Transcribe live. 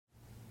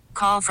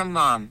call from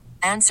mom.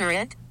 Answer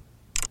it.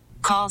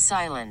 Call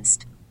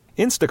silenced.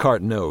 Instacart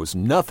knows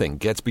nothing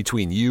gets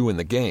between you and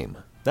the game.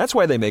 That's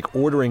why they make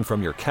ordering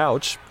from your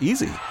couch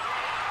easy.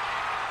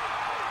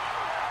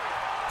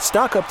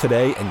 Stock up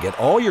today and get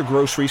all your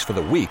groceries for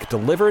the week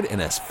delivered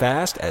in as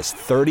fast as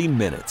 30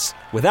 minutes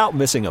without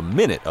missing a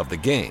minute of the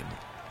game.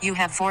 You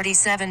have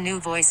 47 new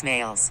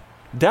voicemails.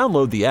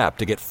 Download the app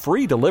to get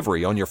free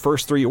delivery on your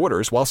first 3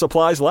 orders while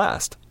supplies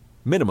last.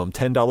 Minimum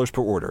 $10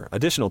 per order.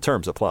 Additional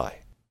terms apply.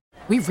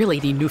 We really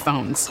need new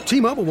phones.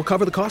 T-Mobile will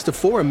cover the cost of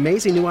 4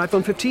 amazing new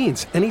iPhone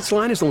 15s, and each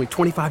line is only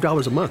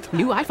 $25 a month.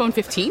 New iPhone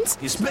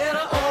 15s? It's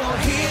better over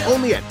here.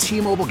 Only at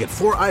T-Mobile, get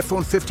 4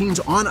 iPhone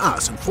 15s on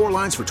us and 4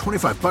 lines for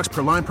 $25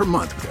 per line per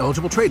month with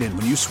eligible trade-in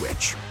when you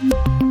switch.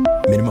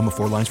 Minimum of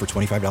 4 lines for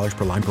 $25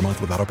 per line per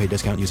month with autopay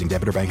discount using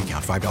debit or bank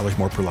account. $5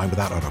 more per line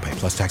without autopay,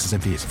 plus taxes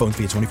and fees. Phone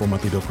fee at 24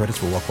 monthly bill credits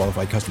for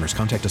well-qualified customers.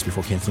 Contact us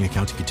before canceling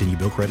account to continue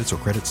bill credits or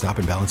credit stop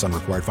and balance on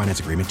required finance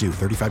agreement due.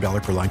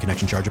 $35 per line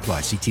connection charge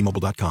applies. See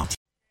T-Mobile.com.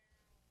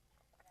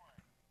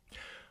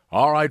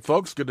 All right,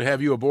 folks, good to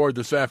have you aboard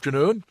this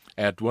afternoon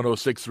at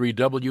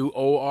 106.3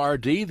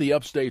 WORD, the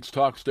Upstate's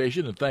talk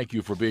station, and thank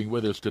you for being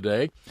with us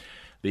today.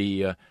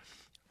 The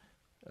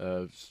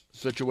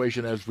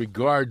situation as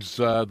regards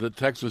the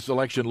Texas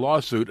election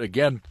lawsuit,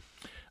 again,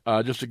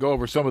 just to go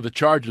over some of the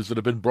charges that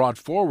have been brought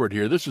forward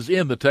here. This is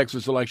in the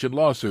Texas election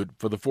lawsuit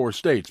for the 4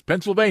 states.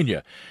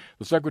 Pennsylvania,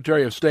 the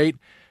Secretary of State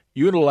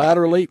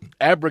unilaterally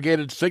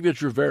abrogated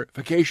signature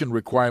verification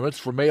requirements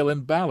for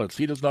mail-in ballots.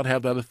 He does not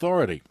have that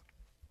authority.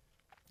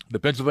 The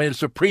Pennsylvania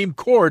Supreme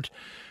Court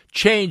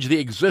changed the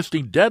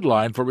existing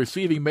deadline for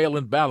receiving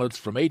mail-in ballots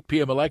from 8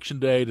 p.m. Election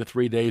Day to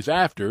 3 days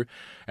after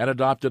and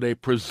adopted a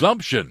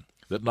presumption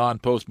that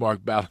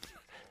non-postmarked ballots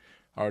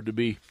are to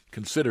be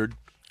considered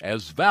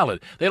as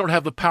valid. They don't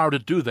have the power to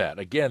do that.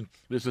 Again,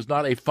 this is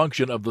not a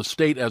function of the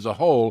state as a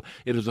whole.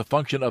 It is a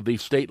function of the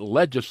state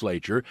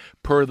legislature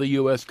per the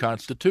U.S.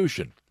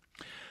 Constitution.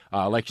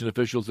 Election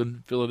officials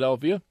in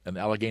Philadelphia and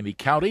Allegheny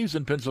counties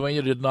in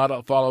Pennsylvania did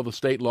not follow the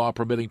state law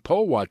permitting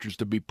poll watchers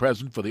to be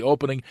present for the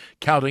opening,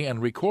 counting,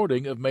 and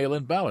recording of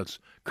mail-in ballots.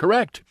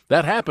 Correct.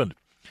 That happened.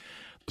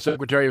 The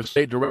Secretary of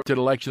State directed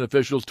election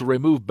officials to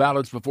remove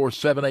ballots before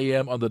 7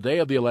 a.m. on the day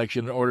of the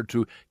election in order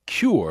to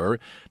cure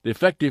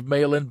defective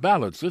mail-in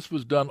ballots. This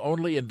was done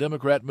only in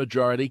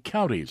Democrat-majority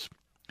counties.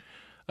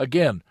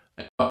 Again,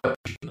 a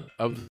violation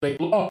of the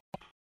state law.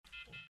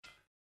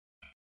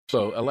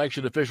 So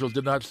election officials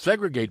did not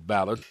segregate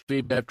ballots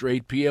received after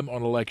 8 p.m.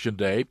 on Election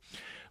Day,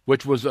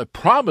 which was a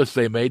promise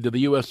they made to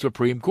the U.S.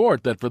 Supreme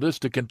Court that for this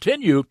to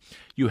continue,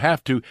 you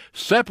have to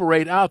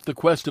separate out the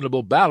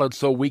questionable ballots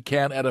so we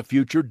can, at a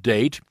future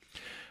date,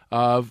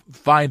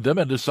 find them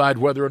and decide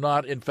whether or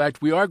not, in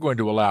fact, we are going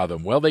to allow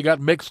them. Well, they got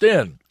mixed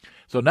in.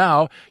 So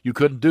now you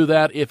couldn't do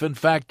that if, in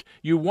fact,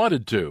 you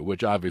wanted to,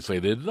 which obviously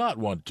they did not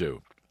want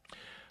to.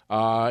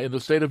 In the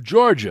state of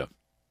Georgia,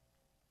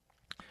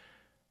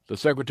 the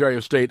Secretary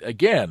of State,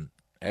 again,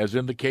 as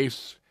in the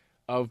case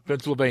of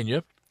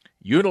Pennsylvania,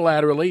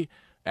 unilaterally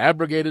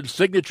abrogated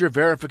signature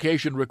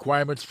verification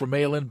requirements for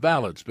mail-in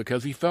ballots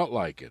because he felt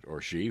like it, or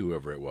she,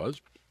 whoever it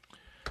was.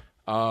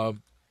 The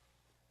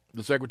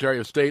Secretary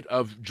of State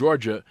of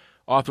Georgia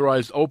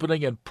authorized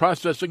opening and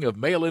processing of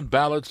mail-in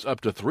ballots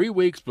up to 3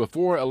 weeks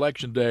before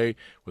Election Day,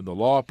 when the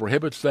law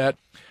prohibits that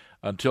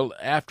until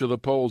after the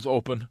polls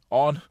open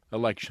on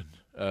Election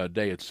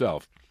Day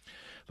itself.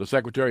 The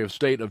Secretary of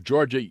State of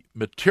Georgia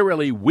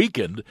materially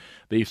weakened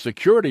the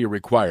security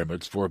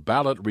requirements for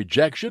ballot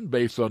rejection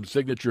based on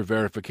signature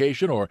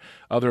verification or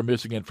other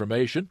missing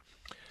information.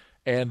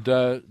 And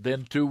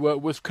then to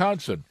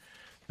Wisconsin.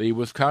 The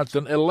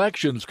Wisconsin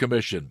Elections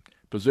Commission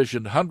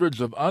positioned hundreds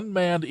of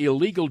unmanned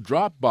illegal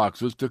drop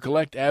boxes to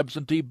collect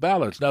absentee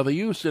ballots. Now, the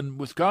use in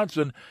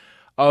Wisconsin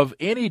of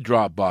any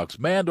drop box,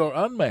 manned or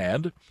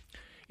unmanned,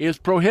 is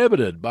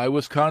prohibited by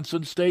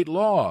Wisconsin state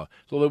law.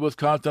 So the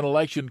Wisconsin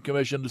Election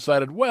Commission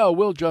decided, well,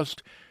 we'll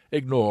just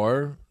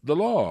ignore the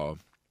law.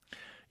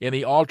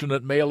 Any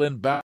alternate mail-in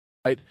ballot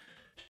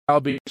shall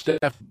be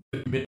staffed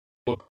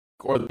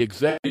or the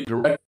executive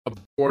director of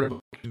the Board of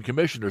Election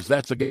Commissioners.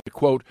 That's a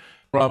quote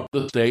from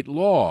the state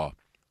law.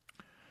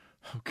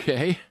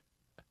 Okay.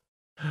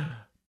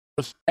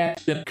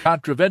 Acts in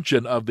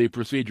contravention of the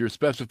procedure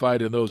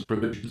specified in those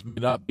provisions may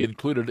not be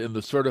included in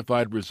the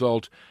certified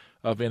result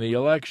of any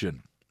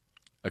election,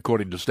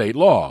 according to state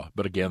law.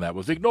 But again, that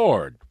was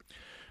ignored.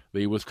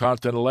 The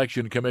Wisconsin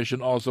Election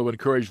Commission also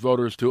encouraged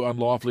voters to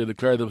unlawfully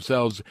declare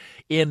themselves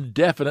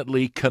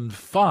indefinitely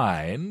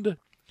confined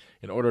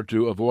in order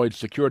to avoid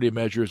security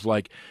measures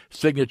like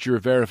signature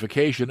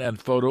verification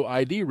and photo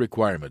ID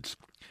requirements.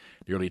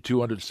 Nearly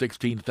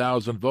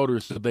 216,000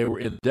 voters said they were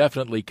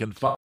indefinitely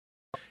confined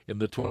in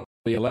the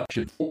 2020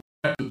 election, 4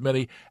 times as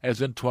many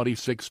as in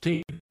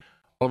 2016.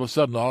 All of a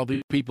sudden, all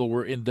these people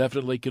were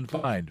indefinitely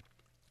confined.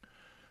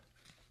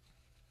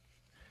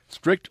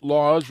 Strict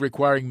laws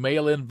requiring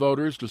mail-in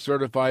voters to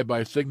certify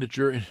by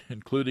signature,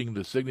 including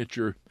the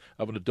signature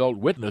of an adult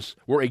witness,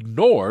 were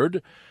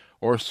ignored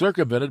or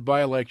circumvented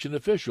by election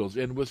officials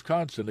in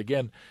Wisconsin.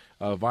 Again,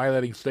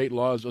 violating state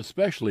laws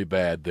especially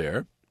bad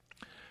there.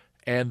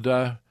 And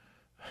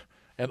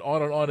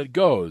on it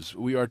goes.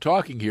 We are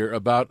talking here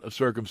about a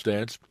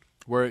circumstance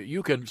where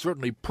you can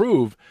certainly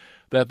prove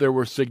that there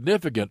were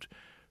significant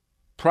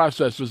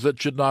processes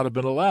that should not have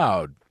been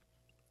allowed.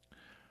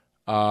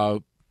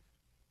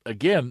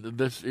 Again,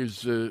 this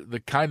is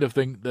the kind of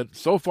thing that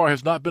so far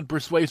has not been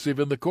persuasive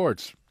in the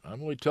courts.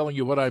 I'm only telling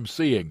you what I'm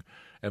seeing,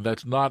 and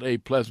that's not a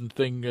pleasant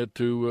thing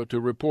to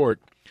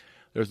report.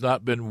 There's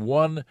not been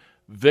one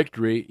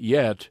victory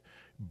yet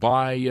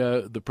by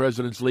the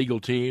president's legal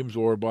teams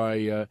or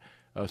by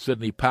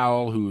Sidney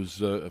Powell,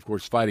 who's, of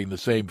course, fighting the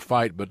same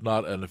fight but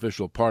not an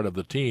official part of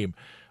the team.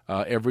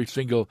 Every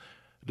single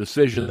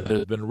decision that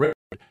has been written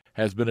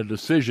has been a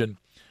decision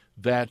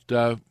that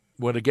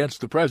went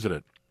against the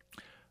president.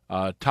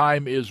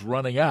 Time is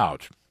running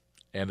out.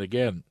 And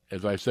again,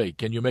 as I say,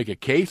 can you make a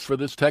case for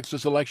this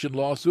Texas election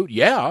lawsuit?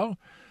 Yeah,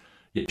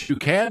 yes, you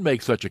can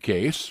make such a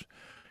case,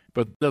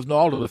 but it doesn't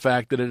alter the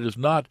fact that it is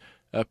not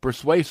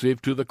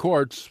persuasive to the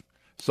courts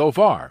so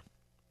far.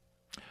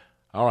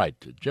 All right,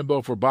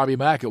 Jimbo for Bobby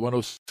Mack at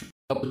 106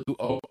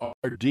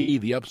 WORD,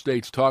 the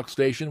Upstate's talk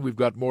station. We've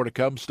got more to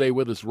come. Stay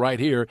with us right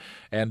here.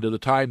 And the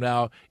time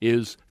now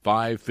is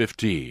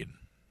 5:15.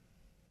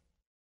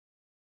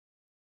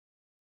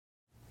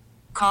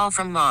 Call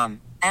from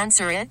mom.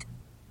 Answer it.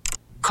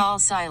 Call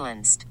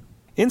silenced.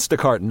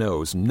 Instacart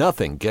knows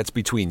nothing gets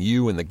between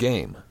you and the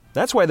game.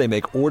 That's why they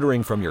make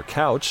ordering from your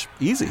couch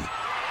easy.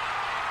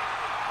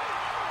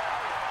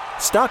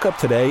 Stock up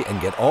today and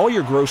get all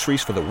your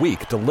groceries for the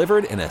week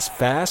delivered in as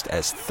fast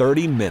as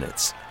 30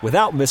 minutes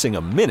without missing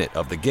a minute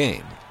of the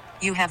game.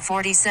 You have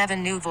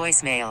 47 new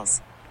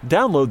voicemails.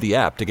 Download the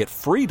app to get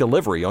free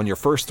delivery on your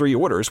first 3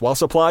 orders while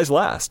supplies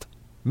last.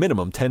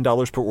 Minimum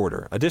 $10 per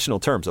order. Additional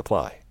terms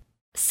apply.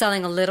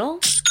 Selling a little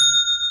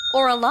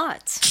or a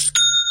lot?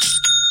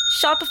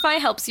 Shopify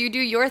helps you do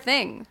your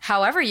thing,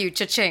 however you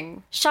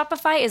cha-ching.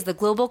 Shopify is the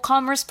global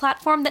commerce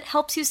platform that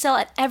helps you sell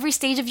at every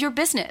stage of your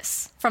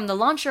business. From the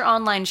launch your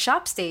online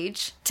shop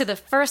stage, to the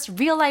first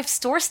real-life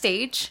store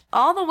stage,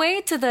 all the way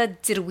to the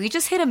did we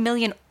just hit 1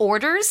 million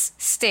orders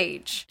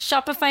stage.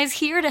 Shopify's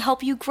here to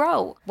help you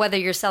grow. Whether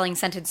you're selling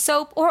scented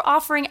soap or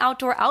offering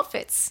outdoor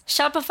outfits,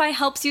 Shopify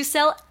helps you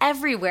sell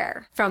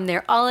everywhere. From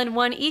their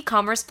all-in-one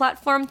e-commerce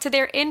platform to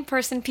their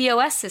in-person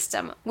POS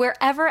system,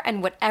 wherever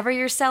and whatever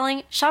you're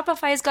selling,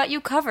 Shopify's got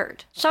you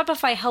covered.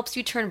 Shopify helps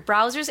you turn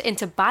browsers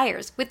into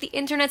buyers with the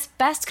internet's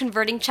best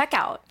converting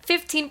checkout.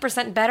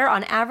 15% better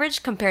on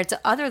average compared to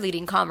other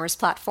leading commerce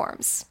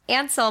platforms.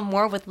 And sell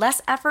more with less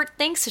effort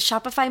thanks to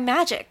Shopify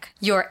Magic,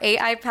 your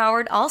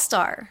AI-powered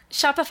all-star.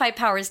 Shopify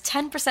powers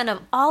 10%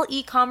 of all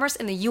e-commerce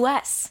in the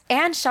U.S.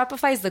 And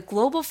Shopify is the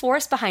global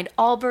force behind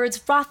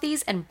Allbirds,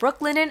 Rothy's, and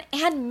Brooklinen,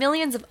 and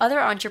millions of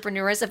other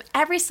entrepreneurs of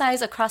every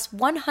size across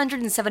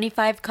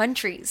 175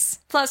 countries.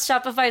 Plus,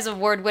 Shopify's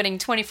award-winning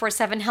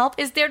 24/7 help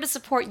is there to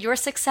support your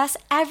success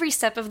every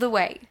step of the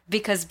way.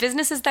 Because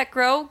businesses that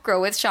grow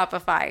with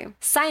Shopify.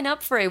 Sign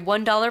up for a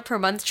 $1 per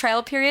month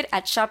trial period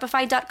at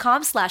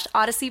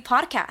shopify.com/Odyssey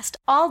Podcast,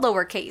 all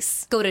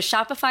lowercase. Go to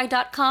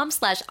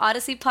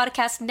shopify.com/Odyssey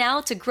Podcast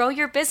now to grow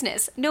your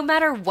business, no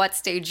matter what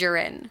stage you're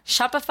in.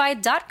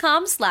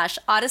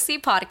 Shopify.com/Odyssey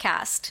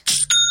Podcast.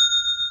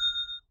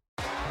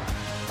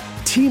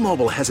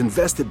 T-Mobile has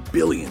invested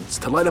billions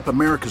to light up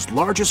America's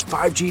largest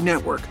 5G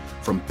network,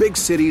 from big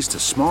cities to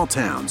small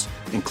towns,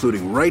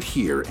 including right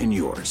here in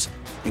yours.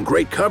 And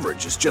great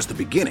coverage is just the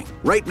beginning.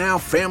 Right now,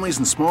 families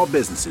and small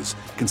businesses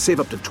can save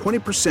up to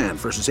 20%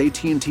 versus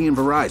AT&T and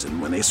Verizon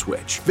when they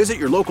switch. Visit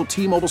your local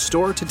T-Mobile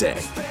store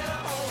today.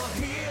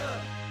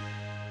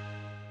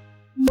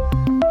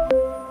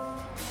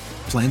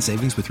 Plan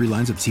savings with 3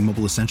 lines of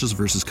T-Mobile Essentials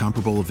versus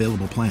comparable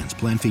available plans.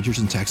 Plan features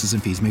and taxes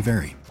and fees may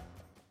vary.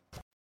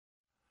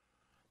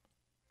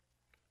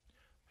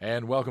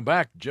 And welcome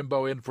back.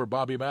 Jimbo in for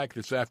Bobby Mack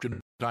this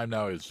afternoon. Time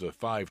now is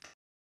 5.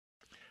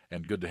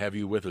 And good to have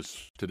you with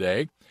us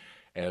today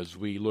as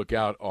we look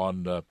out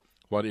on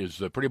what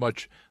is pretty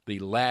much the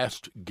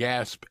last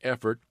gasp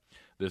effort,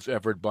 this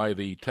effort by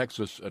the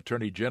Texas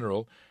Attorney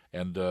General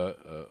and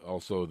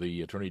also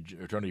the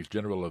Attorneys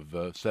General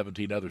of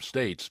 17 other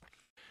states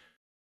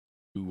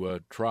to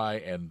try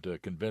and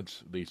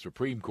convince the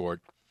Supreme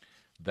Court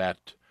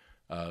that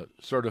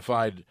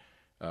certified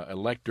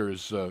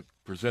electors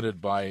presented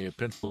by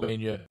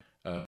Pennsylvania,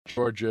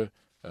 Georgia,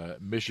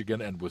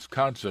 Michigan, and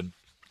Wisconsin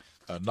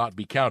not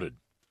be counted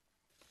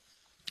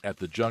at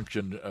the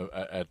junction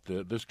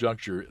this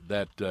juncture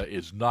that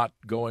is not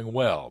going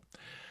well.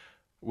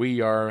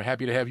 We are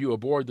happy to have you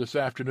aboard this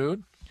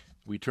afternoon.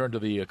 We turn to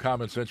the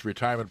Common Sense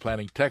Retirement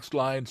Planning text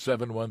line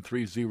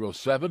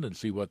 71307 and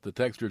see what the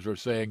texters are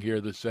saying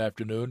here this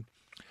afternoon.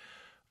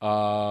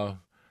 Let's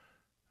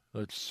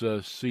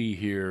see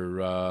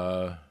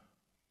here.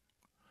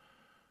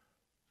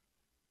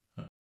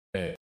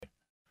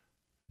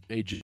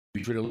 AJ,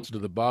 be sure to listen to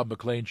the Bob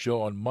McLean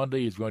Show on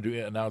Monday. He's going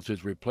to announce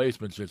his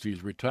replacement since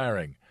he's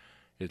retiring.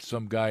 It's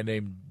some guy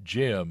named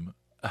Jim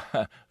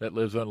that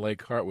lives on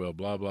Lake Hartwell,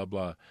 blah, blah,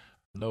 blah.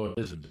 No, it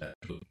isn't,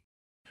 actually.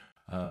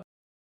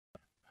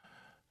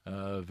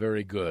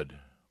 Very good.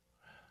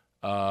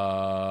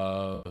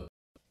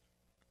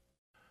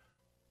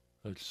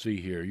 Let's see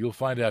here. You'll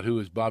find out who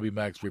is Bobby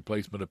Mack's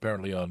replacement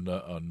apparently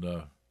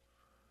on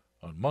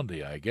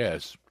Monday, I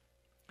guess.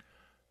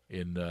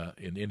 In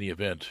any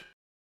event,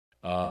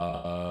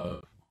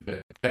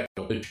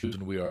 technical issues,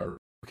 and we are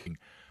working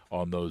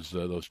on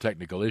those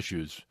technical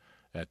issues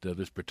at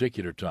this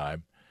particular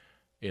time.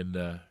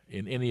 In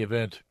any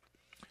event,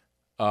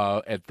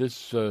 at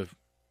this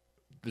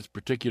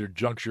particular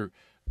juncture,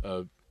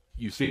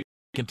 you see it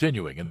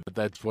continuing, and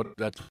that's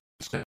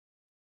the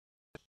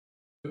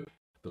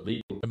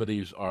legal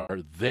remedies are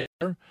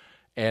there,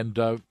 and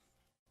the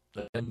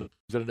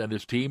president and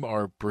his team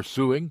are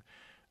pursuing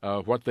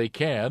what they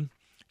can,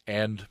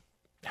 and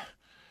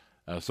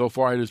so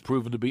far it has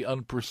proven to be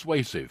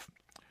unpersuasive.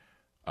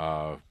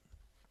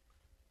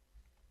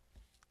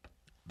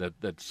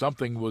 That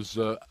something was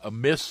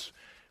amiss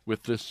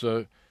with this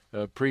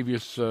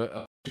previous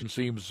election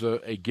seems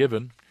a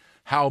given.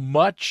 How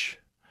much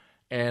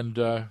and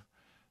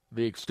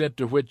the extent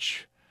to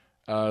which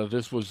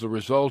this was the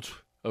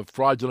result of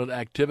fraudulent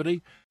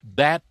activity,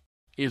 that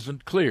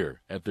isn't clear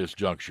at this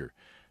juncture.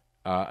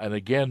 And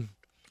again,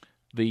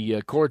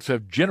 the courts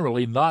have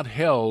generally not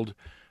held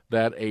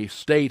that a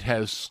state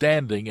has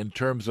standing in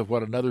terms of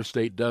what another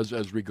state does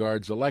as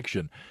regards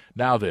election.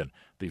 Now then,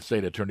 the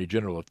State Attorney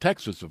General of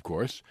Texas, of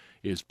course,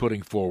 is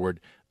putting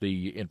forward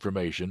the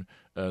information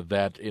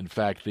that, in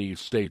fact, the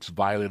states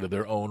violated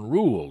their own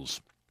rules.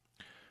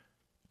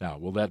 Now,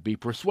 will that be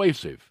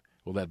persuasive?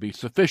 Will that be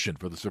sufficient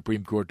for the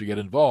Supreme Court to get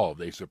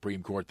involved? A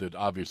Supreme Court that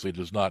obviously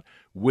does not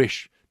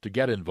wish to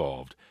get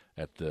involved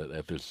at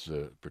this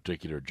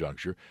particular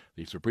juncture.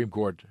 The Supreme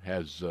Court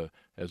has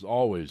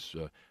always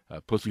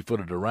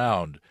pussyfooted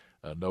around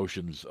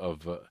notions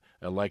of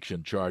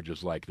election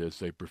charges like this.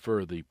 They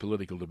prefer the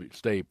political to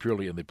stay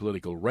purely in the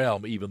political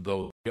realm, even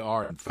though they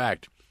are, in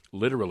fact,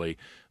 literally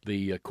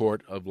the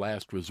court of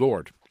last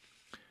resort.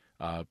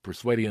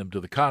 Persuading them to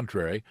the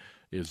contrary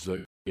is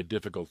a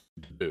difficult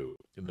thing to do.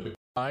 In the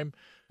meantime,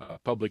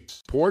 public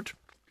support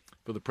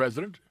for the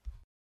president,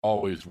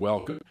 always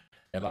welcome.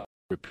 And I'll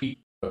repeat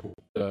what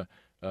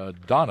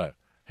Donna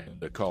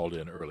had called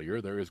in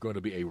earlier. There is going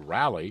to be a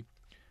rally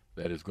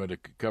that is going to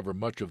cover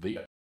much of the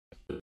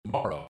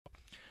tomorrow.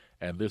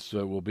 And this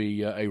will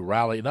be a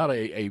rally, not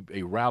a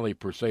rally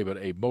per se, but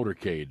a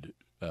motorcade,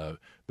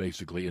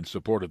 basically, in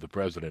support of the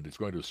president. It's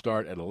going to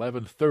start at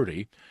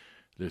 11:30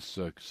 this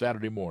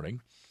Saturday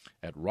morning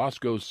at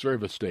Roscoe's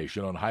Service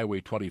Station on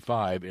Highway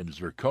 25 in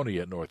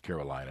Zirconia, North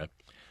Carolina.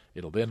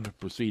 It'll then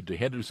proceed to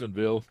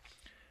Hendersonville,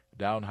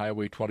 down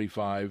Highway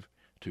 25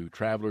 to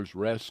Travelers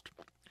Rest,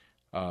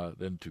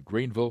 then to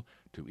Greenville,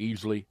 to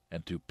Easley,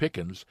 and to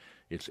Pickens.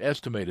 It's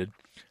estimated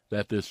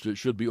that this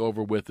should be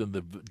over with in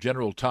the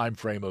general time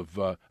frame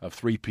of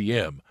 3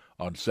 p.m.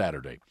 on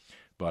Saturday.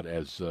 But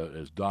as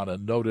Donna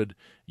noted,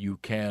 you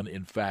can,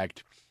 in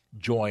fact,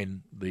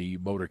 join the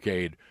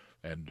motorcade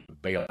and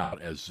bail out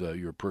as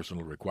your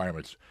personal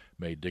requirements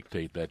may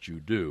dictate that you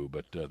do.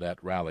 But that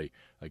rally,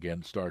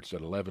 again, starts at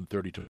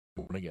 11:30 tomorrow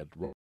morning at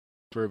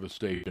Service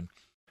Station,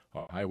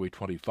 Highway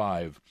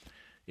 25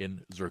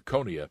 in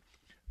Zirconia,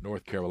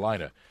 North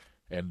Carolina.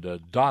 And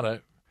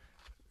Donna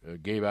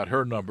gave out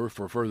her number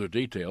for further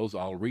details.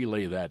 I'll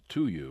relay that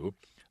to you.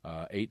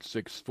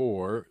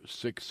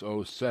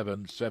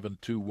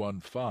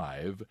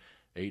 864-607-7215.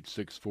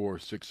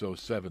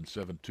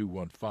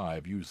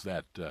 864-607-7215. Use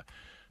that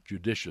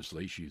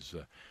judiciously. She's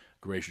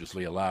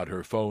graciously allowed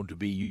her phone to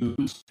be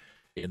used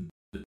in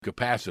the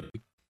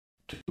capacity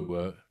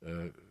to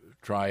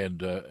try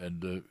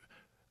and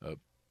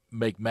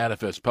make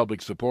manifest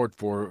public support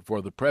for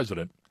the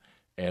president,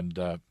 and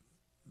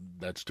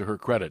that's to her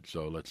credit.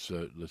 So let's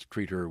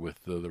treat her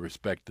with the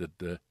respect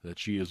that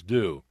she is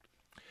due.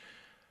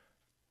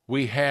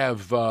 We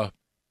have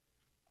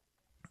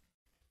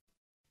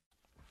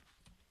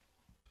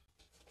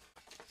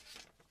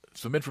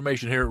some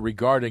information here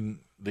regarding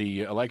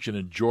the election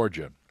in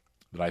Georgia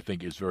that I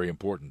think is very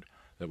important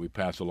that we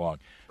pass along.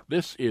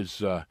 This is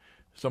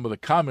some of the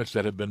comments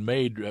that have been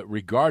made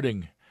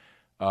regarding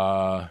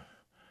Jon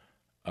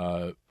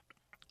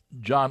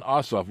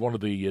Ossoff, one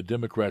of the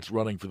Democrats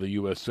running for the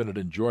U.S. Senate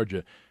in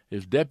Georgia.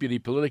 His deputy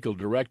political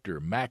director,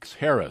 Max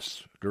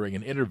Harris, during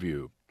an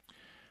interview,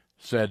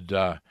 said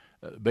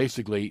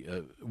basically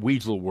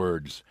weasel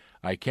words.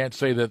 I can't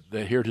say that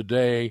here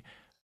today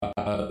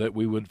that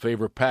we would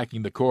favor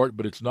packing the court,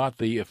 but it's not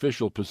the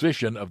official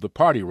position of the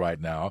party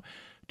right now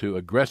to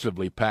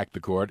aggressively pack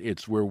the court.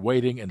 We're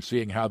waiting and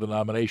seeing how the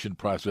nomination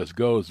process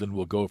goes, and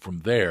we'll go from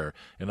there.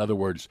 In other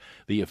words,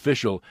 the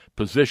official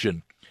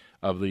position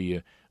of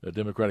the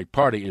Democratic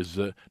Party is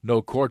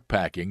no court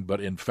packing, but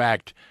in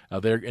fact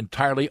they're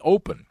entirely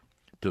open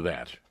to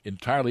that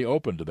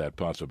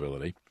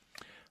possibility.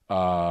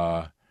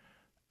 The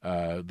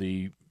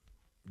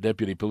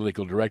deputy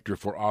political director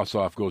for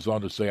Ossoff goes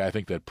on to say, I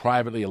think that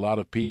privately a lot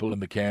of people in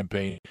the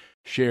campaign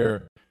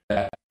share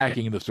that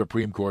packing the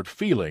Supreme Court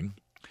feeling.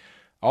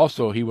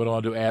 Also, he went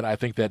on to add, I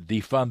think that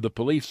defund the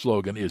police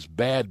slogan is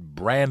bad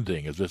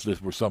branding, as if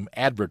this were some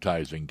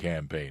advertising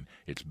campaign.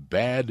 It's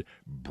bad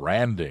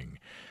branding.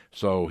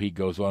 So he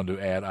goes on to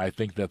add, I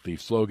think that the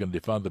slogan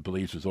defund the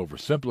police is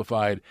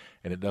oversimplified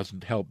and it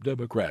doesn't help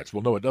Democrats.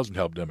 Well, no, it doesn't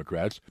help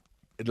Democrats.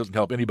 It doesn't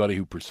help anybody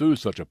who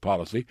pursues such a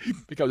policy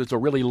because it's a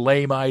really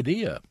lame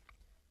idea.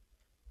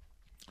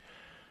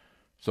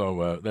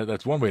 So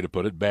that's one way to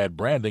put it. Bad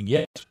branding,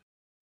 yes,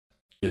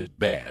 is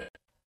bad.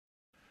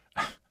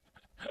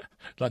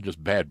 It's not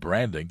just bad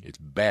branding, it's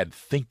bad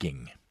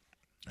thinking.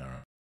 All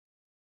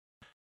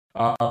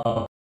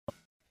right.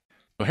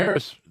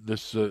 Harris,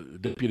 this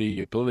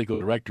deputy political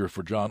director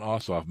for Jon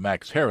Ossoff,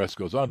 Max Harris,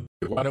 goes on,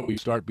 why don't we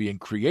start being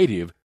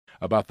creative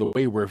about the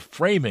way we're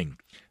framing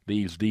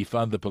these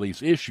defund the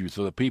police issues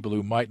so that people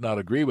who might not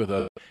agree with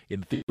us,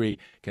 in theory,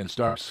 can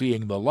start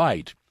seeing the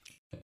light.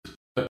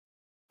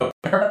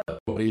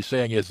 What he's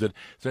saying is that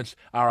since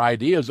our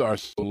ideas are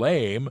so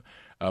lame,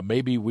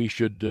 maybe we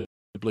should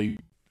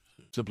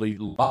simply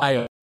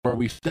lie where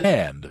we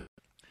stand,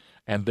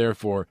 and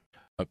therefore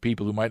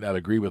people who might not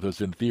agree with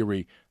us, in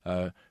theory,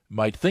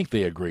 might think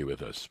they agree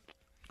with us.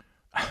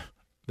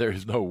 There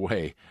is no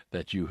way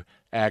that you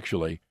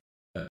actually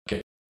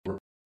get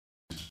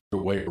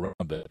your way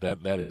around that.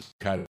 That is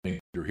the kind of thing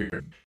you're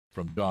hearing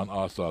from Jon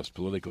Ossoff's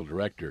political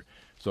director.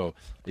 So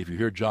if you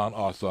hear Jon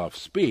Ossoff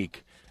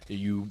speak,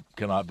 you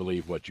cannot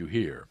believe what you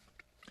hear.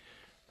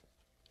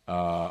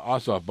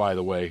 Ossoff, by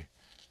the way,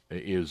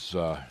 is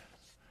a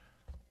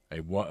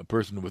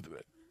person with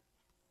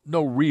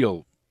no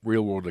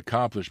real-world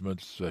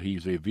accomplishments.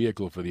 He's a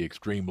vehicle for the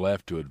extreme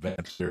left to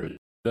advance their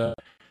agenda.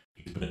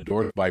 He's been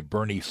endorsed by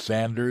Bernie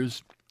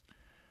Sanders.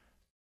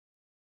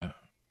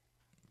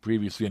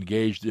 Previously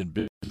engaged in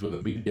business with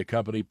a media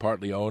company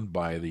partly owned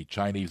by the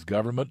Chinese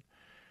government,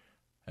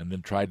 and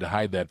then tried to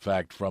hide that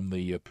fact from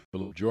the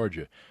people of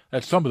Georgia.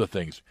 That's some of the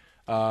things.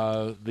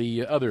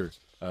 The other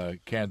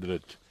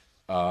candidate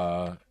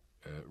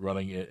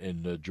running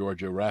in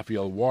Georgia,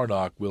 Raphael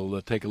Warnock,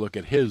 will take a look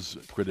at his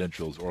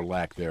credentials or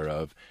lack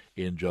thereof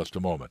in just a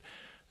moment.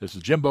 This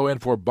is Jimbo in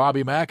for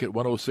Bobby Mack at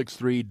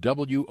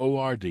 106.3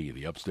 WORD,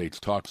 the Upstate's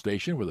talk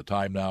station, where the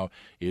time now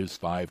is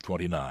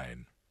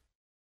 5:29.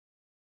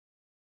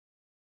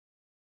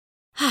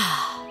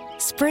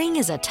 Spring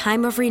is a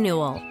time of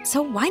renewal,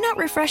 so why not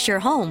refresh your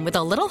home with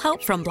a little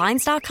help from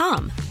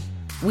Blinds.com?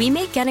 We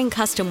make getting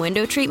custom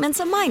window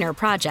treatments a minor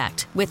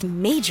project with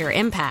major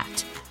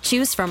impact.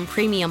 Choose from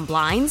premium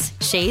blinds,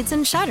 shades,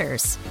 and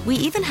shutters. We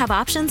even have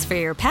options for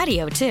your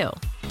patio, too.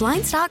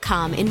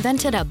 Blinds.com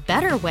invented a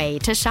better way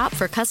to shop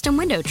for custom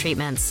window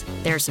treatments.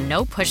 There's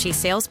no pushy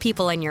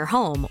salespeople in your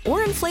home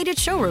or inflated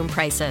showroom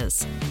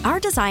prices. Our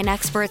design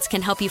experts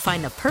can help you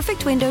find the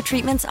perfect window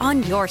treatments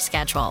on your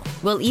schedule.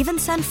 We'll even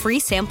send free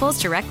samples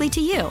directly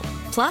to you.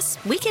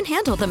 Plus, we can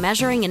handle the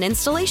measuring and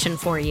installation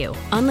for you.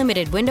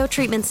 Unlimited window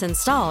treatments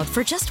installed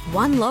for just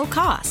one low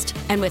cost.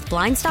 And with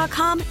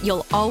Blinds.com,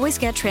 you'll always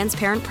get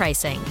transparent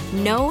pricing.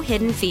 No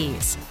hidden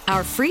fees.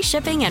 Our free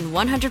shipping and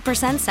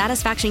 100%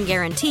 satisfaction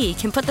guarantee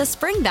can put the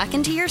spring back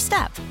into your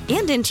step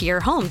and into your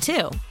home,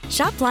 too.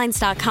 Shop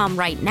Blinds.com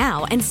right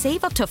now and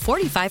save up to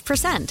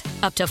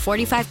 45%. Up to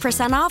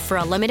 45% off for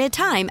a limited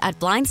time at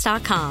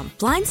Blinds.com.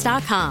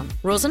 Blinds.com.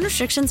 Rules and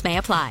restrictions may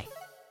apply.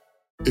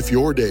 If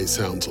your day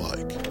sounds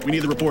like, we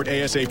need the report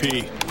ASAP,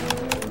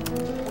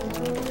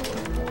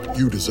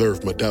 you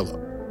deserve Modelo.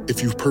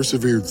 If you've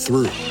persevered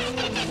through,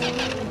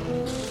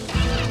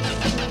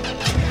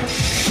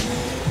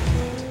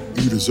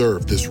 you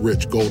deserve this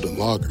rich golden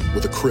lager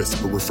with a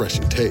crisp but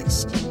refreshing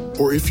taste.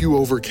 Or if you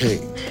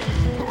overcame, 2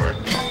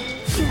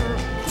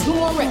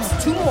 more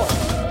reps, 2 more.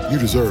 You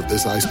deserve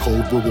this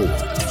ice-cold reward.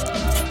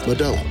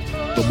 Modelo,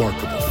 the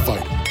Markable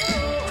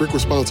Fighter. Drink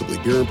responsibly.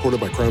 Beer imported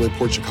by Crown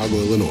Imports, Chicago,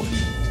 Illinois.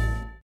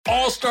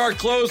 All-star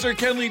closer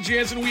Kenley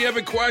Jansen, we have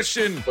a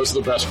question. What's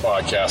the best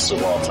podcast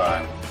of all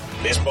time?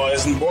 Baseball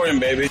isn't boring,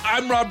 baby.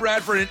 I'm Rob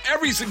Bradford, and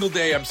every single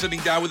day I'm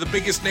sitting down with the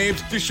biggest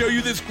names to show you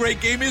this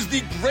great game is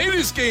the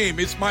greatest game.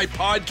 It's my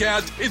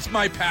podcast. It's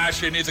my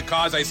passion. It's a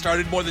cause I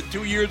started more than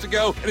 2 years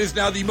ago and is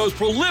now the most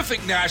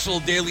prolific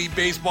national daily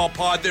baseball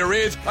pod there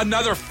is.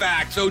 Another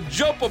fact, so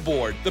jump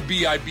aboard the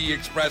BIB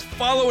Express.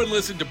 Follow and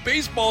listen to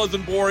Baseball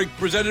Isn't Boring,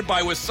 presented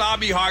by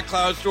Wasabi Hot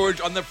Cloud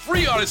Storage on the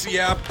free Odyssey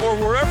app or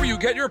wherever you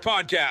get your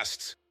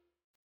podcasts.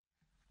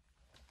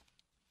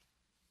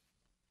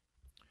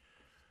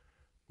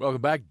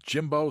 Welcome back.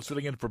 Jimbo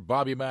sitting in for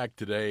Bobby Mack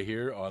today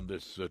here on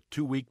this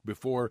 2 week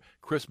before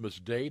Christmas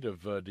date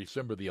of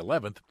December the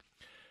 11th.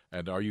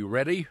 And are you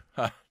ready?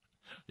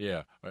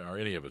 Yeah, are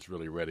any of us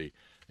really ready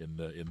in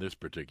this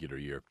particular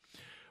year?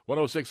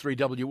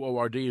 106.3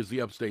 WORD is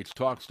the Upstate's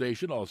talk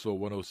station, also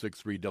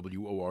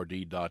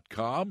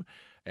 106.3WORD.com,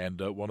 and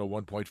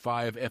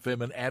 101.5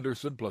 FM in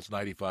Anderson, plus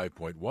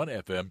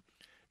 95.1 FM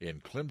in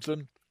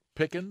Clemson,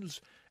 Pickens,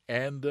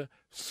 and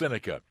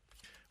Seneca.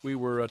 We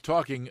were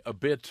talking a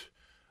bit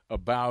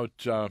about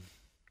Jon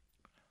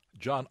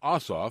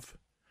Ossoff,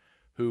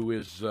 who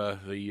is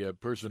the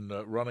person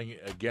running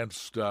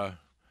against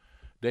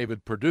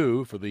David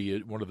Perdue for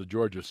the one of the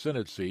Georgia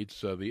Senate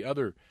seats. The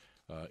other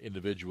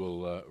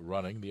individual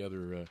running, the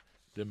other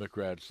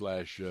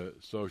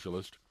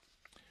Democrat/socialist,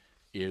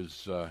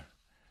 is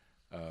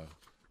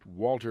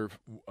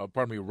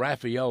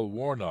Raphael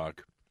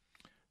Warnock,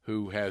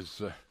 who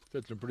has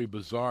said some pretty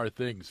bizarre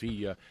things.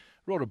 He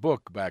wrote a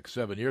book back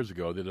 7 years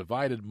ago, The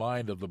Divided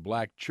Mind of the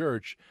Black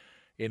Church,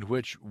 in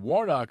which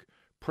Warnock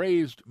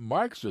praised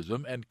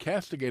Marxism and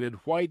castigated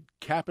white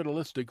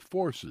capitalistic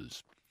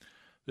forces.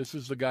 This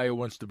is the guy who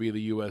wants to be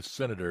the U.S.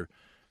 Senator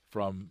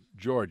from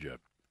Georgia.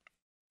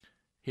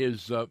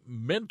 His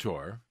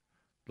mentor,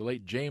 the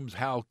late James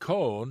Hal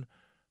Cone,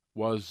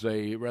 was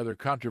a rather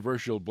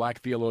controversial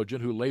black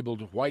theologian who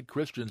labeled white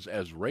Christians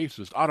as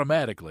racist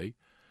automatically.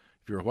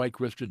 If you're a white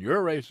Christian,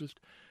 you're a racist,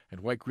 and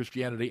white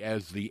Christianity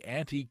as the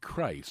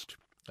Antichrist.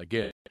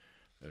 Again,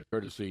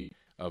 courtesy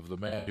of the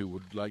man who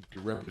would like to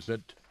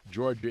represent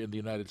Georgia in the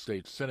United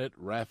States Senate,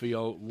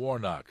 Raphael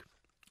Warnock.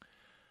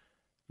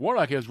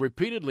 Warnock has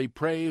repeatedly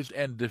praised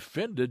and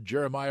defended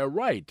Jeremiah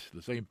Wright,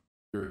 the same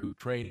who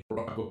trained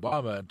Barack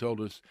Obama and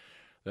told us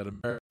that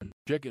American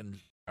chickens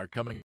are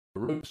coming to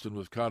roost, and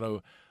was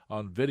caught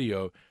on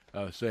video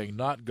saying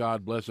not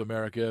God bless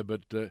America,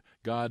 but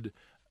God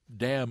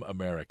damn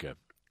America.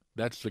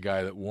 That's the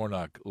guy that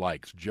Warnock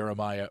likes,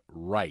 Jeremiah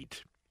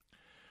Wright.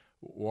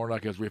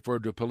 Warnock has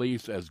referred to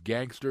police as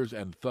gangsters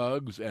and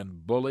thugs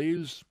and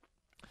bullies.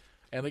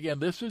 And again,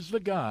 this is the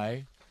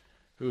guy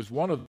who's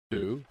one of the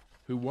two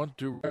who want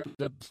to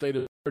represent the state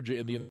of Georgia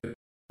in the United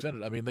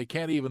Senate. I mean, they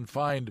can't even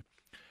find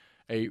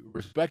a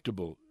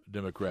respectable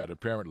Democrat,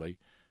 apparently,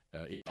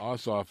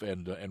 Ossoff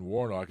and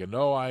Warnock. And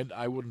no,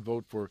 I wouldn't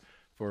vote for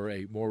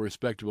a more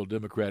respectable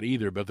Democrat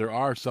either, but there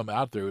are some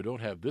out there who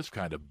don't have this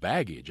kind of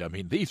baggage. I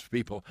mean, these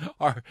people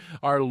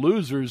are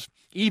losers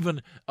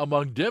even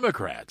among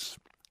Democrats.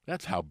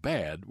 That's how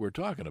bad we're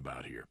talking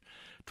about here.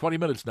 20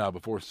 minutes now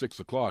before 6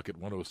 o'clock at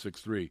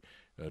 106.3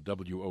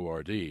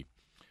 WORD.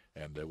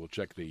 And we'll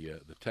check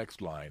the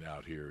text line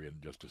out here in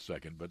just a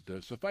second.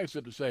 But suffice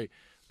it to say,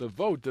 the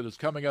vote that is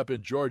coming up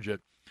in Georgia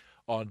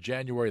on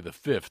January the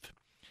 5th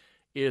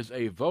is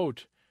a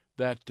vote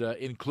that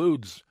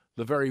includes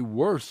the very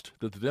worst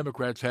that the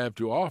Democrats have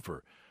to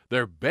offer.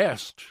 Their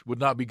best would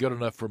not be good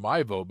enough for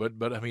my vote,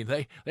 but I mean,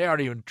 they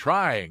aren't even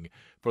trying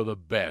for the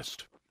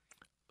best.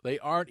 They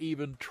aren't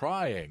even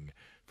trying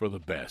for the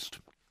best.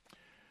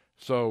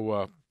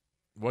 So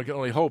one can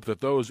only hope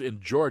that those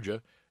in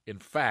Georgia, in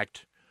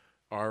fact,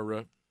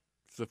 are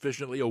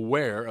sufficiently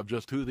aware of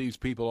just who these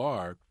people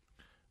are,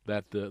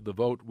 that the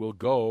vote will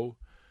go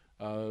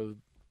in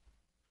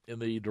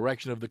the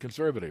direction of the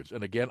conservatives.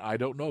 And again, I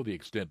don't know the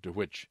extent to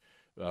which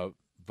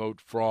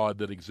vote fraud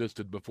that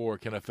existed before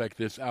can affect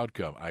this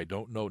outcome. I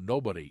don't know.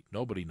 Nobody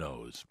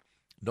knows.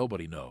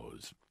 Nobody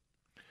knows.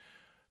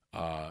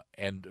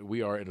 And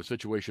we are in a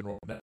situation where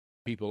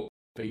people are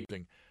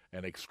facing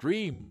an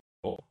extreme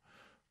level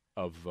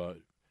of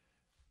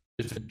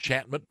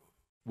disenchantment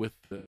with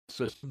the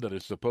system that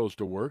is supposed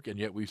to work, and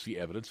yet we see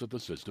evidence that the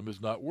system is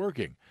not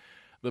working.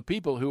 The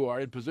people who are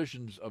in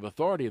positions of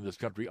authority in this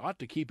country ought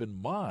to keep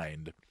in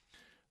mind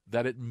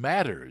that it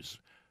matters,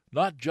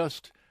 not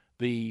just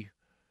the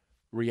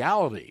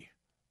reality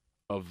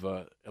of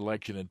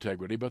election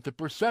integrity, but the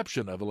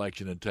perception of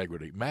election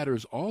integrity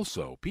matters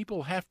also.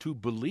 People have to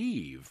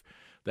believe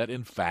that,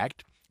 in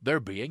fact, they're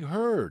being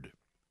heard.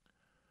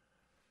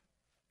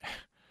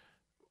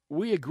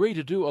 We agree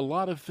to do a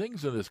lot of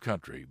things in this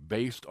country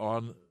based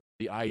on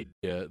the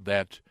idea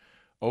that,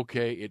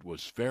 okay, it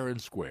was fair and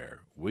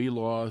square. We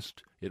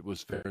lost, it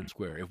was fair and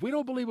square. If we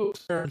don't believe it was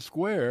fair and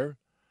square,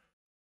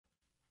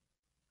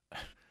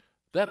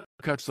 that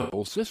cuts the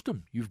whole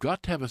system. You've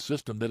got to have a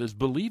system that is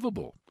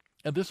believable,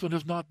 and this one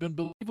has not been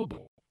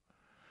believable.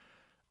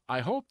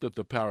 I hope that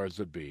the powers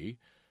that be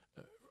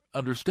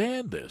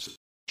understand this.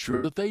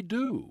 Sure that they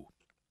do.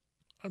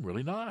 I'm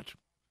really not.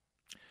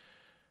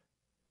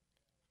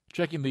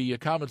 Checking the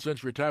Common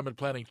Sense Retirement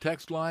Planning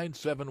text line,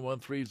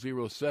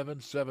 71307,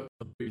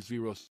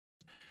 71307.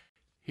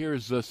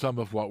 Here's some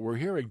of what we're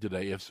hearing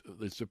today. If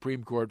the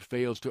Supreme Court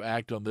fails to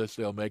act on this,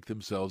 they'll make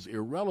themselves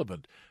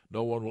irrelevant.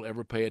 No one will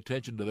ever pay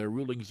attention to their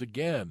rulings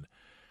again.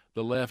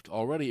 The left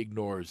already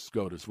ignores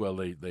SCOTUS. Well,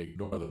 they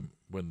ignore them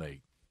when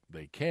they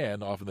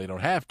can. Often they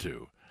don't have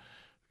to,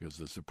 because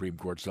the Supreme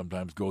Court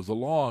sometimes goes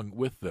along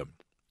with them.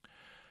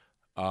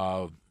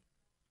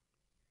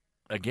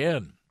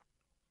 Again,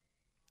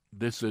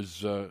 this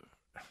is a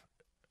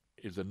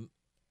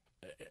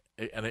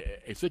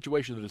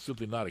situation that is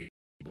simply not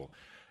acceptable,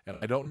 and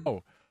I don't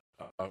know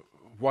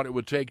what it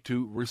would take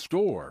to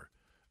restore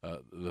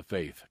the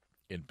faith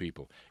in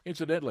people.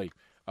 Incidentally,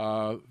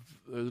 there's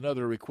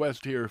another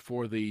request here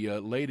for the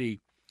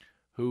lady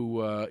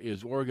who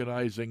is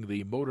organizing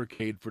the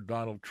motorcade for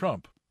Donald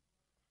Trump.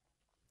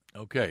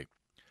 Okay.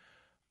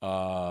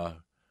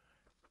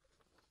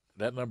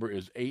 That number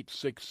is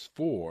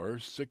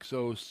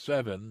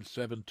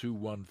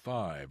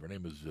 864-607-7215. Her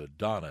name is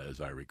Donna,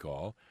 as I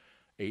recall.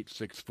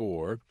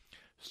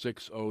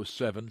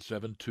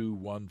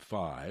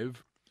 864-607-7215.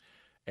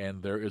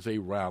 and there is a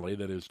rally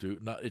that is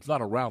it's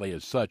not a rally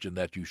as such in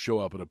that you show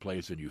up at a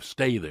place and you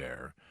stay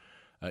there.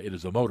 It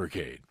is a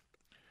motorcade.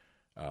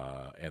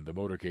 And the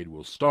motorcade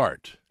will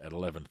start at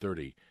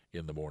 11:30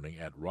 in the morning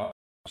at Ross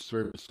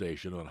Service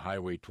Station on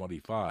Highway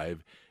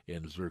 25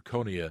 in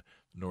Zirconia,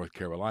 North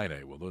Carolina.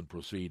 It will then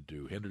proceed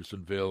to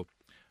Hendersonville,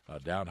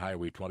 down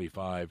Highway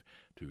 25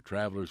 to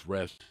Travelers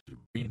Rest, to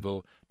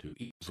Greenville, to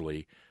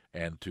Easley,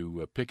 and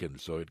to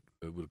Pickens. So it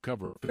will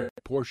cover a fair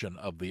portion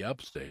of the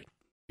upstate.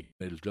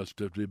 It is just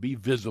to be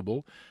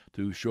visible,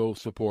 to show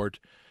support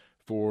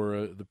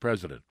for the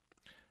president.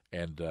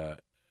 And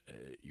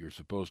you're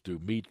supposed to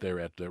meet there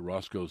at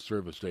Roscoe's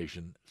Service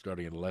Station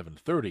starting at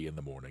 11:30 in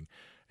the morning,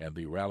 and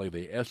the rally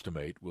they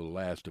estimate will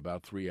last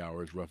about 3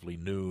 hours, roughly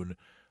noon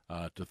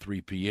to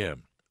 3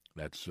 p.m.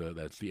 That's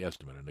the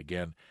estimate. And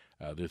again,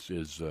 this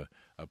is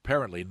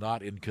apparently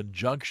not in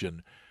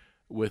conjunction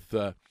with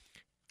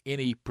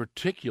any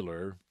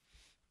particular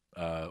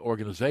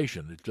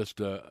organization. It's just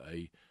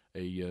a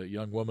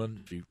young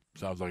woman. She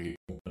sounds like a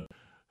woman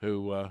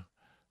who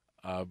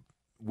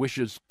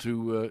wishes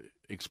to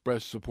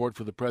express support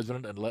for the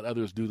president and let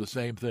others do the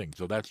same thing.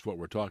 So that's what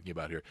we're talking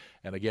about here.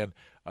 And again,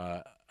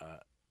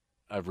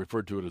 I've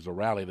referred to it as a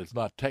rally. That's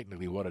not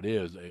technically what it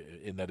is,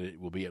 in that it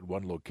will be at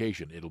one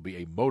location. It'll be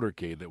a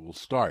motorcade that will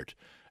start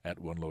at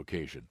one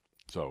location.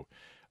 So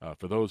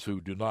for those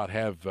who do not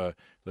have,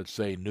 let's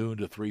say, noon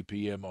to 3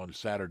 p.m. on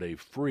Saturday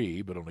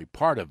free, but only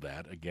part of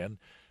that, again,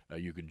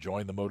 you can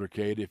join the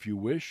motorcade if you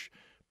wish,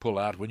 pull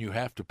out when you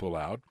have to pull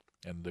out,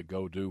 and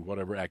go do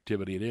whatever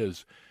activity it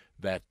is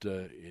that,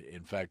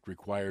 in fact,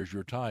 requires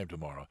your time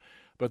tomorrow.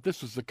 But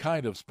this is the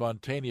kind of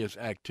spontaneous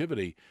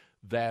activity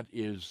that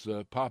is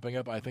popping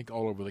up, I think,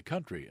 all over the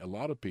country. A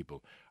lot of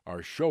people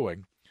are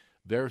showing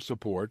their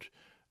support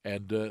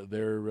and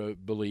their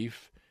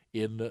belief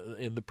in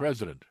the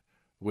president,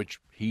 which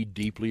he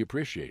deeply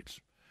appreciates,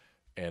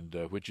 and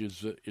which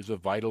is a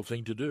vital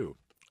thing to do.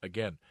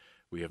 Again,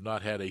 we have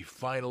not had a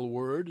final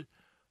word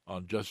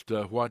on just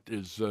what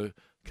is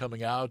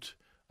coming out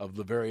of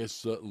the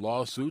various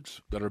lawsuits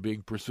that are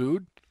being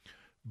pursued,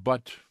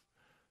 but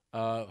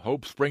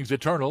hope springs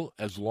eternal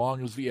as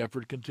long as the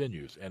effort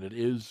continues, and it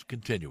is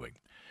continuing.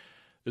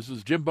 This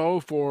is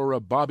Jimbo for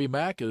Bobby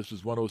Mack. This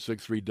is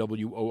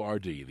 106.3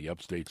 WORD, the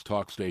Upstate's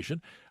talk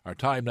station. Our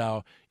time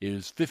now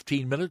is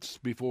 15 minutes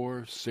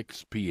before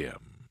 6 p.m.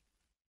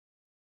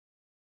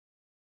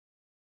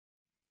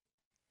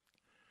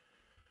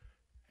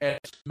 And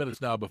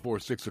minutes now before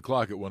 6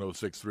 o'clock at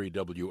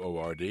 106.3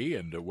 WORD,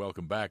 and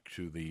welcome back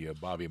to the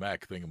Bobby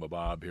Mack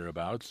thingamabob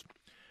hereabouts.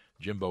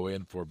 Jimbo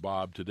in for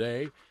Bob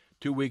today,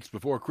 2 weeks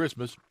before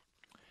Christmas.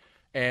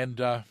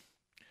 And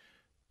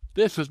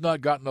this has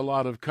not gotten a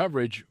lot of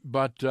coverage,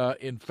 but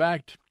in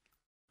fact,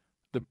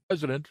 the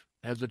president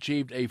has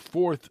achieved a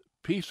fourth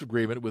peace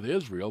agreement with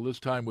Israel, this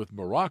time with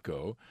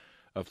Morocco,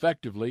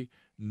 effectively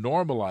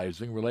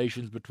normalizing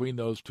relations between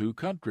those two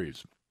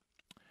countries.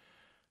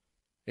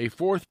 A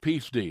fourth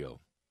peace deal,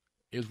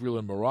 Israel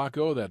and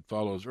Morocco, that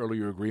follows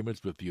earlier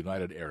agreements with the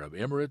United Arab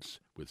Emirates,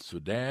 with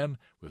Sudan,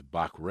 with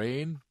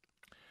Bahrain.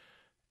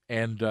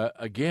 And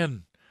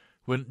again,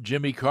 when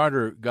Jimmy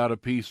Carter got a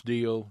peace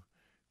deal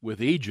with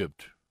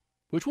Egypt,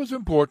 which was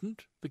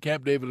important, the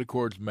Camp David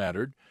Accords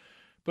mattered,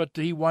 but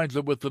he winds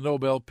up with the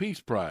Nobel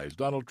Peace Prize.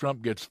 Donald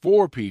Trump gets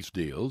 4 peace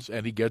deals,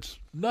 and he gets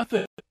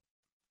nothing.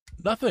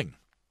 Nothing.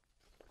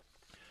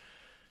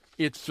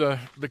 It's the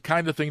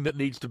kind of thing that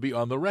needs to be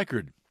on the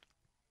record.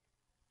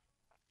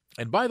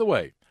 And by the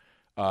way,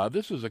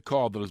 this is a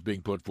call that is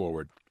being put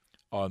forward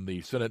on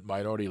the Senate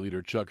Minority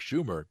Leader Chuck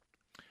Schumer,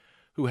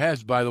 who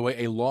has, by the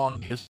way, a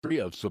long history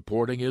of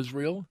supporting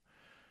Israel,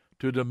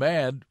 to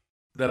demand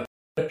that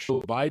the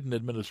Biden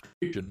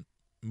administration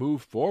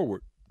move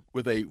forward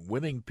with a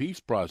winning peace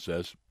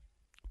process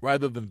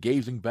rather than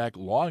gazing back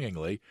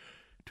longingly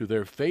to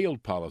their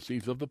failed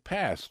policies of the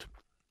past.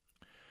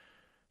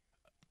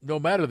 No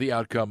matter the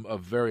outcome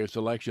of various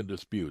election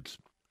disputes,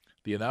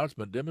 the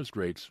announcement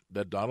demonstrates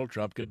that Donald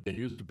Trump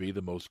continues to be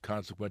the most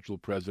consequential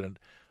president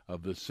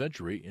of this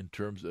century in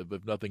terms of,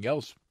 if nothing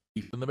else,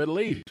 peace in the Middle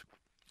East.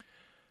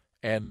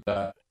 And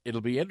it'll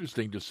be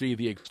interesting to see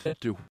the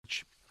extent to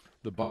which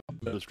the Biden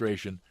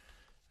administration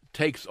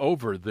takes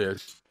over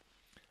this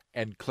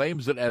and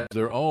claims it as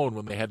their own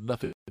when they had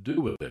nothing to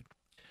do with it.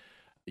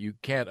 You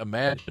can't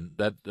imagine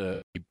that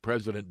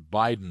President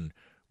Biden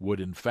would,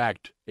 in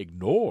fact,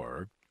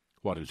 ignore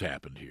what has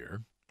happened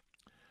here.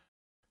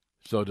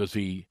 So does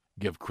he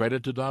give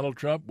credit to Donald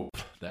Trump? Well,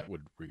 that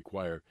would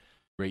require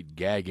great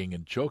gagging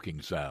and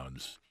choking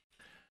sounds.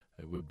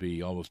 It would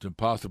be almost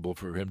impossible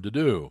for him to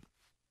do.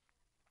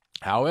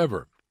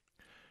 However,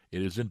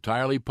 it is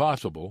entirely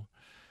possible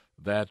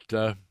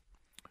that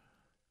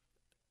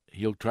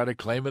he'll try to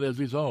claim it as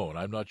his own.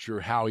 I'm not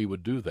sure how he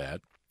would do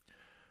that,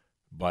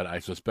 but I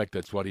suspect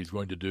that's what he's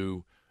going to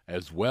do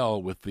as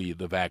well with the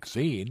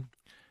vaccine.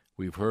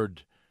 We've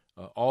heard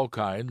all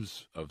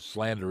kinds of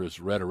slanderous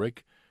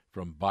rhetoric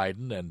from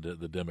Biden and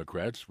the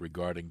Democrats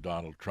regarding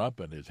Donald Trump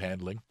and his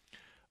handling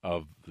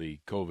of the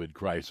COVID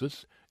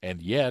crisis.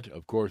 And yet,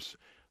 of course,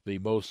 the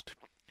most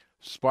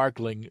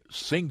sparkling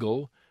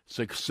single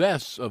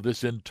success of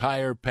this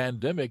entire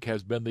pandemic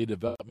has been the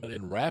development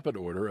in rapid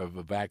order of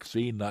a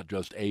vaccine, not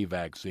just a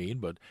vaccine,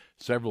 but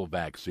several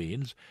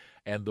vaccines.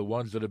 And the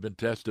ones that have been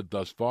tested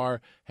thus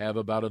far have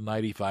about a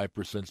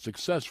 95%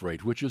 success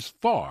rate, which is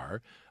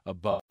far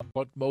above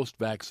what most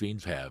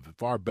vaccines have.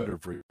 Far better,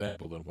 for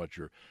example, than what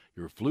your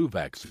flu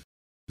vaccine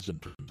is in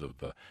terms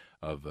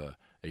of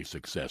a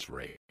success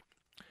rate.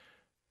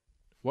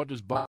 What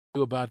does Biden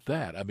do about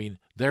that? I mean,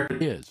 there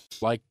it is.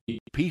 It's like the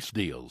peace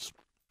deals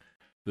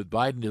that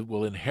Biden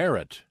will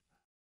inherit,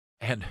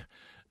 and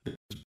the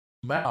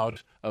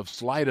amount of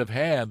sleight of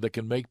hand that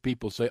can make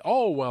people say,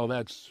 oh, well,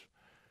 that's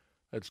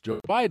Joe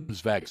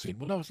Biden's vaccine.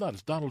 Well, no, it's not.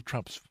 It's Donald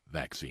Trump's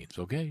vaccines,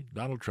 okay?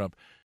 Donald Trump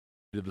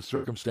did the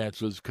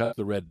circumstances, cut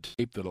the red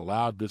tape that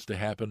allowed this to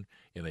happen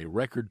in a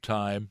record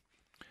time,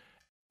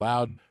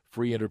 allowed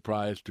free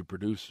enterprise to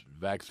produce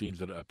vaccines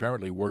that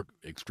apparently work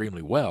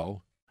extremely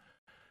well.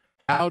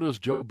 How does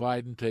Joe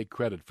Biden take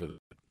credit for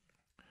that?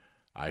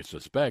 I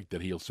suspect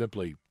that he'll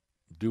simply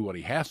do what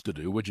he has to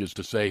do, which is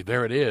to say,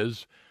 there it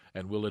is,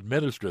 and we'll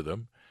administer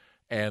them.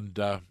 And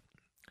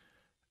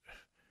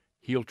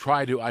he'll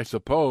try to, I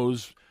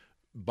suppose,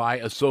 by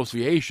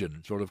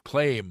association, sort of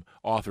claim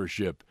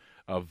authorship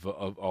of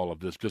all of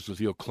this, just as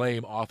he'll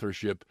claim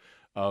authorship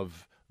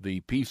of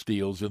the peace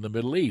deals in the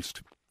Middle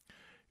East.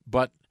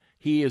 But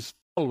he is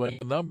following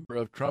a number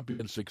of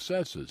Trumpian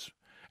successes.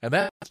 And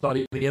that's not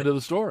even the end of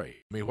the story.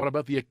 I mean, what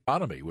about the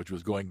economy, which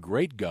was going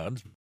great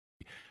guns,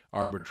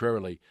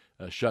 arbitrarily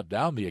shut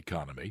down the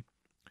economy?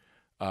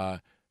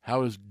 How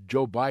is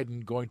Joe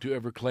Biden going to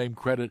ever claim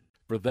credit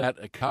for that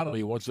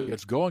economy once it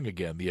gets going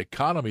again? The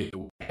economy that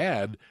we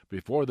had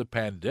before the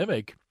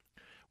pandemic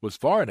was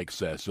far in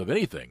excess of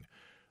anything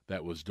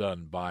that was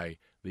done by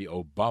the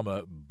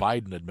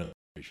Obama-Biden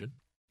administration.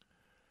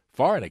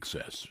 Far in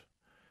excess.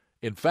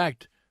 In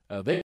fact,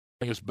 they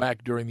us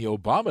back during the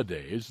Obama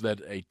days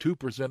that a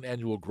 2%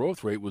 annual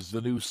growth rate was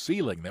the new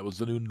ceiling. That was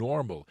the new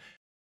normal.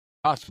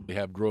 Possibly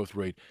have growth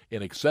rate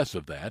in excess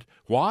of that.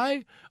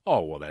 Why?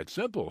 Oh, well, that's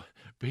simple.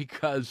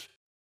 Because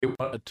they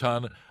want a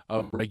ton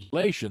of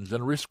regulations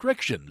and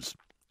restrictions.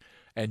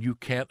 And you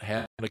can't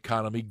have an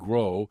economy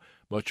grow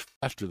much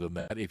faster than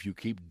that if you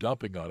keep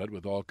dumping on it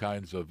with all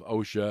kinds of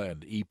OSHA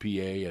and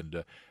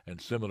EPA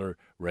and similar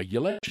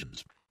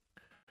regulations.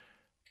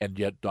 And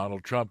yet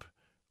Donald Trump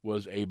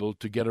was able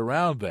to get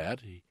around that.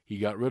 He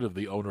got rid of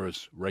the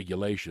onerous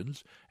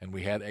regulations, and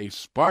we had a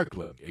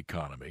sparkling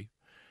economy.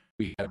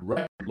 We had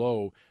record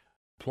low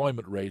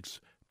employment rates,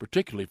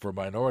 particularly for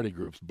minority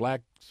groups,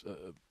 blacks,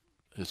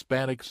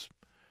 Hispanics,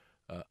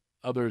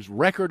 others,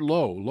 record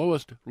low,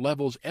 lowest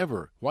levels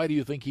ever. Why do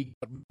you think he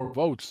got more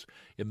votes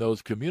in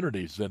those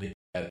communities than he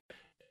had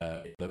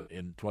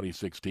in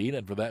 2016,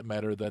 and for that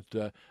matter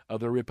that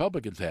other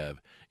Republicans have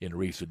in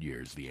recent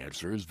years? The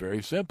answer is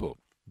very simple.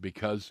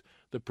 Because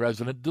the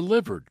president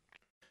delivered.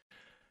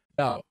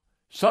 Now,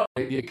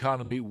 someday the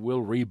economy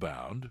will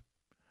rebound.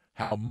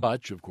 How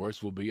much, of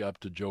course, will be up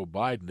to Joe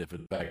Biden if,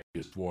 in fact, he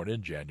is sworn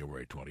in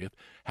January 20th.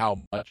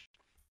 How much?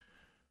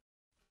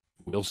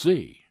 We'll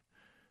see.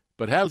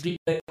 But how does he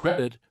take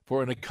credit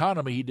for an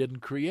economy he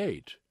didn't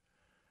create?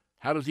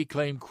 How does he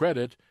claim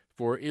credit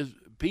for his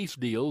peace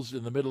deals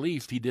in the Middle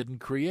East he didn't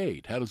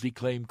create? How does he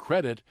claim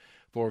credit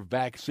for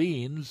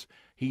vaccines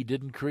he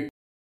didn't create?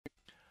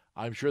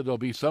 I'm sure there'll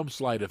be some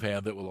sleight of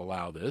hand that will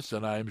allow this,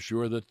 and I'm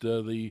sure that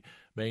the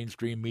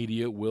mainstream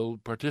media will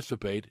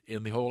participate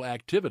in the whole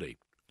activity.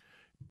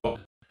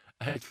 But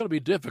it's going to be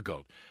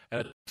difficult.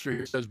 And a texter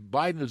here says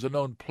Biden is a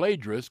known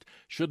plagiarist.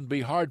 Shouldn't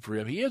be hard for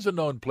him. He is a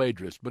known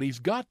plagiarist, but he's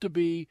got to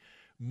be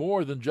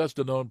more than just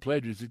a known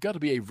plagiarist. He's got to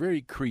be a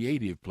very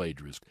creative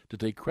plagiarist to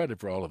take credit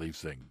for all of these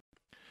things.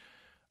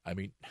 I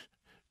mean,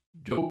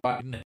 Joe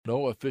Biden had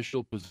no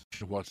official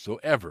position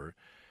whatsoever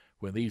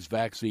when these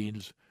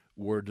vaccines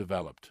were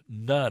developed.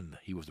 None.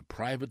 He was a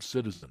private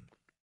citizen.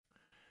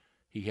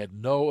 He had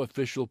no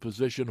official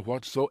position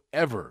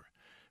whatsoever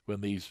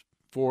when these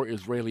 4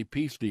 Israeli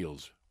peace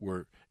deals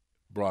were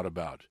brought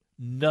about.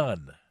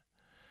 None.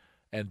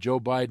 And Joe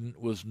Biden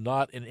was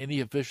not in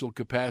any official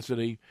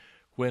capacity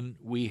when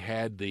we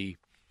had the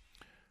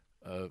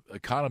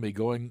economy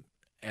going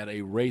at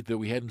a rate that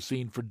we hadn't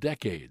seen for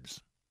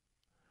decades.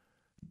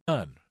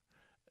 None.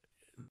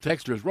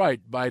 Texter is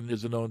right, Biden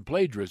is a known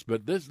plagiarist,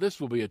 but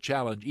this will be a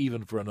challenge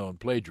even for a known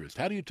plagiarist.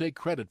 How do you take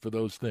credit for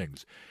those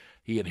things?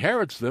 He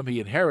inherits them. He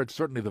inherits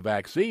certainly the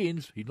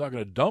vaccines. He's not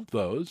going to dump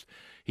those.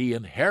 He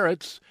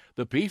inherits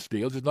the peace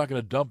deals. He's not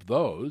going to dump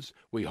those.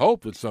 We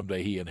hope that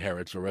someday he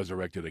inherits a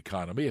resurrected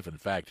economy, if in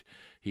fact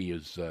he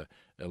is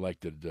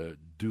elected,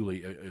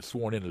 duly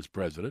sworn in as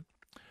president.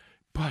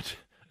 But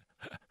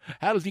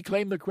how does he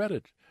claim the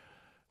credit?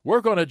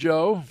 Work on it,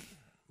 Joe.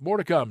 More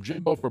to come.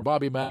 Jimbo for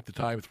Bobby Mack, the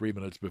time 3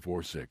 minutes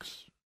before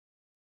 6.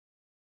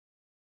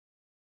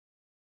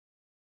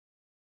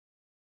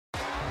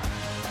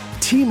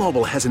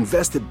 T-Mobile has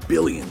invested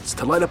billions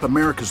to light up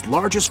America's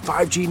largest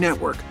 5G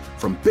network,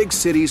 from big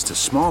cities to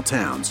small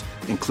towns,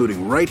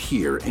 including right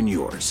here in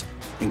yours.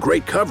 And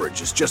great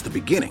coverage is just the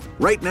beginning.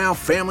 Right now,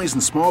 families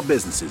and small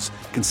businesses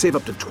can save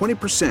up to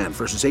 20%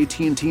 versus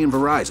AT&T and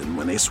Verizon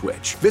when they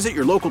switch. Visit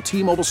your local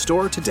T-Mobile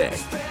store today.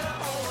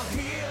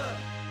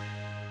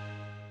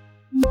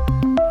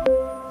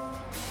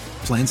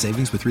 Plan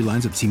savings with 3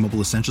 lines of T-Mobile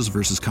Essentials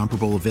versus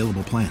comparable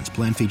available plans.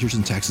 Plan features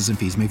and taxes and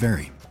fees may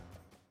vary.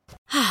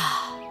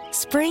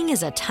 Spring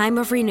is a time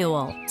of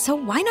renewal, so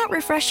why not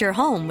refresh your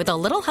home with a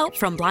little help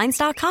from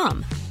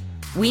Blinds.com?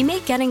 We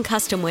make getting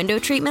custom window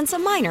treatments a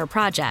minor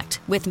project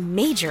with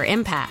major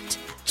impact.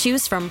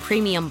 Choose from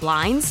premium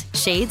blinds,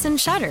 shades, and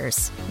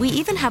shutters. We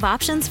even have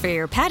options for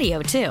your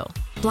patio, too.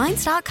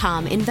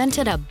 Blinds.com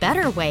invented a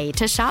better way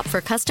to shop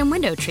for custom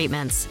window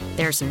treatments.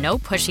 There's no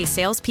pushy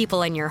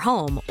salespeople in your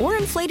home or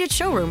inflated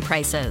showroom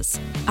prices.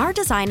 Our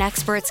design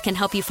experts can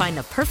help you find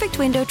the perfect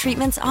window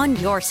treatments on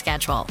your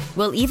schedule.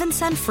 We'll even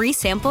send free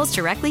samples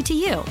directly to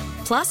you.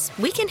 Plus,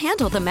 we can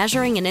handle the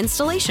measuring and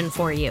installation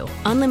for you.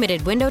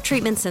 Unlimited window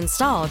treatments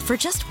installed for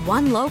just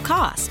one low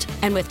cost.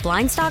 And with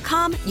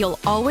Blinds.com, you'll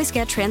always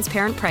get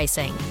transparent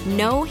pricing.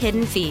 No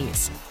hidden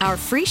fees. Our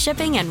free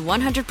shipping and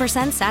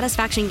 100%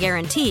 satisfaction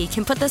guarantee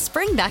can put the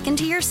spring back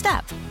into your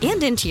step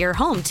and into your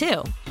home,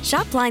 too.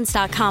 Shop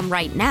Blinds.com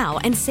right now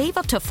and save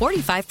up to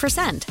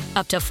 45%.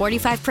 Up to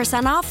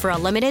 45% off for a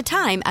limited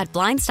time at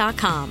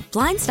Blinds.com.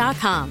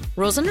 Blinds.com.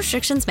 Rules and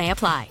restrictions may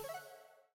apply.